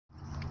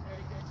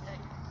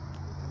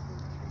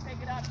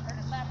shot, turn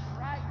it left or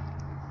right.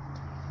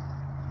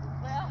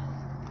 Well,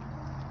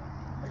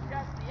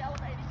 adjust the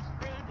elevating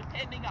screw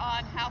depending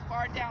on how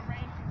far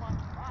downrange you want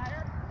to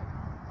fire.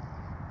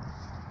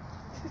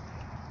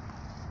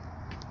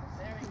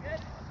 Very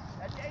good.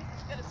 Now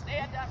Jason's going to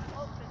stand up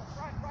close to the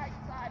front right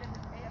side of the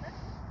cannon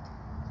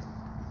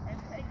and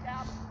take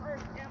out the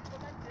first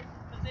implement. This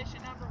is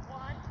position number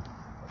 1.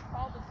 It's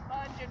called the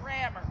sponge and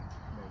rammer.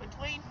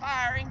 Between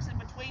firings and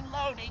between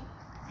loading,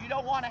 you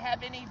don't want to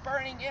have any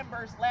burning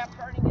embers left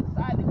burning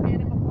inside the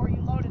cannon before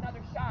you load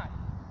another shot.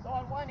 So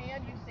on one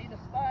end you see the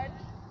sponge.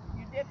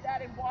 You dip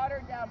that in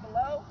water down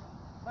below,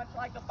 much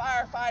like a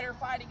firefighter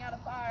fighting out a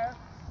fire.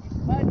 You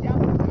sponge out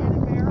the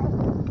cannon barrel,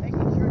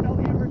 making sure no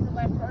embers are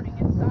left burning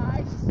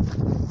inside.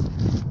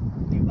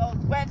 You both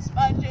wet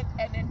sponge it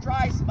and then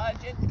dry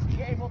sponge it to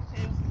be able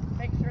to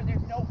make sure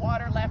there's no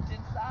water left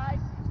inside.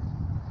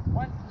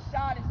 Once the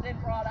shot is then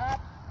brought up,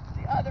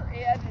 the other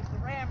end is the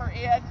rammer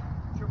end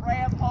to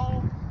ram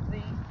home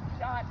the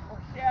shot or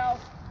shell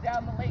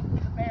down the length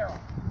of the barrel.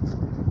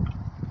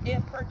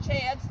 If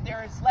perchance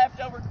there is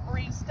leftover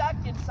debris stuck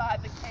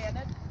inside the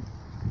cannon,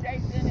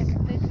 Jason in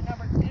position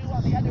number 2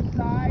 on the other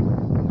side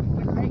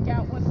would take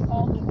out what's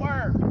called the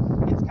worm.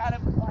 It's kind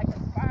of like a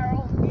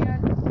spiral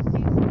end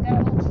piece of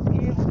metal to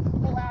be able to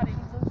pull out any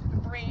loose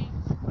debris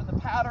from the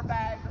powder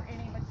bag or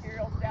any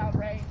materials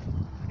downrange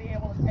to be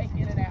able to take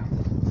in and out.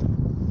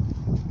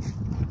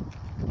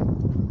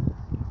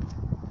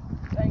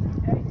 Thank you,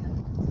 Jason.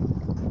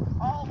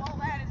 While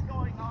that is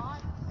going on,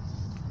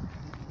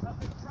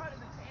 up in front of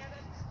the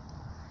cannon,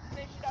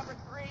 position number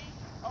 3,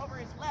 over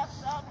his left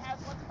thumb has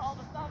what's called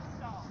a thumb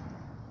stone.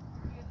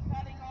 He is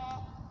cutting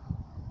off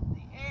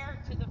the air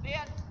to the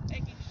vent,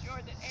 making sure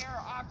that air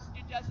or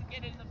oxygen doesn't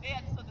get in the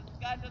vent so that the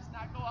gun does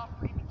not go off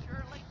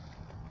prematurely.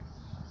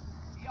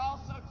 He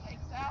also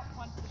takes out,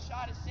 once the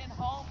shot is sent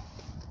home,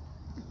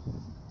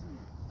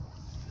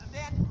 the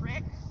vent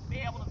prick, to be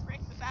able to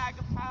prick the bag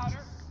of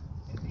powder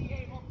and be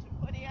able to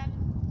put in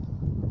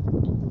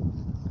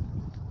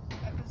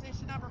at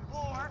position number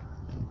 4,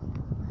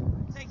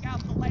 take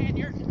out the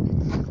lanyard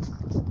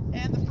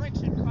and the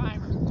friction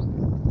primer.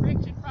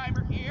 Friction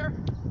primer here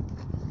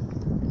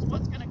is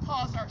what's going to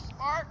cause our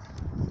spark.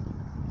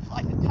 It's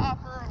like a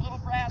copper or a little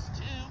brass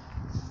tube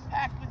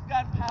packed with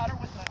gunpowder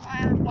with an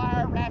iron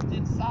wire wrapped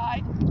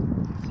inside.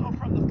 So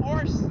from the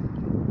force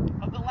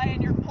of the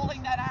lanyard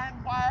pulling that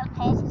iron wire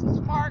causes a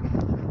spark.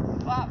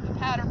 The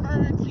powder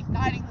burns,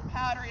 igniting the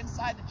powder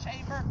inside the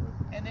chamber,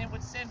 and then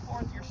would send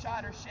forth your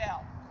shot or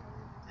shell.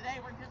 Today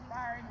we're just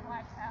firing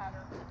black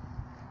powder.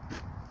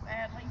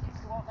 Sadly,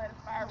 you won't let us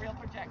fire real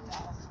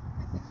projectiles.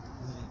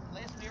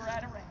 Unless we were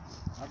at a range.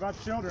 How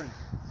about children?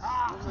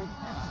 Ha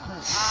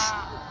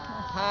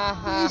ha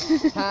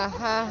ha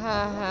ha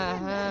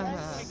ha.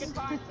 We can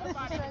find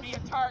somebody to be a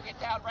target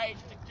downrange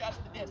to adjust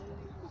the distance.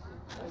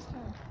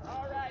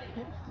 All right.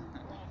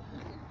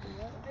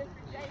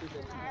 Mr. Jason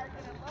and I are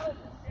going to load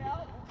the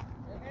shell,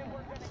 and then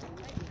we're going to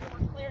make sure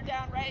we're clear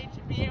downrange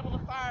and be able to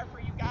fire for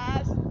you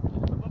guys.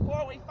 But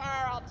before we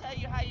fire, I'll tell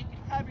you how you can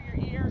cover your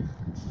ears.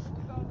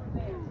 We'll go from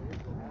there.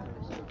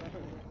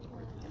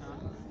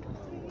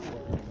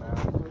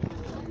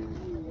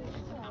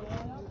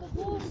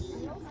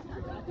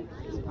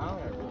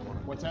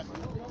 What's that?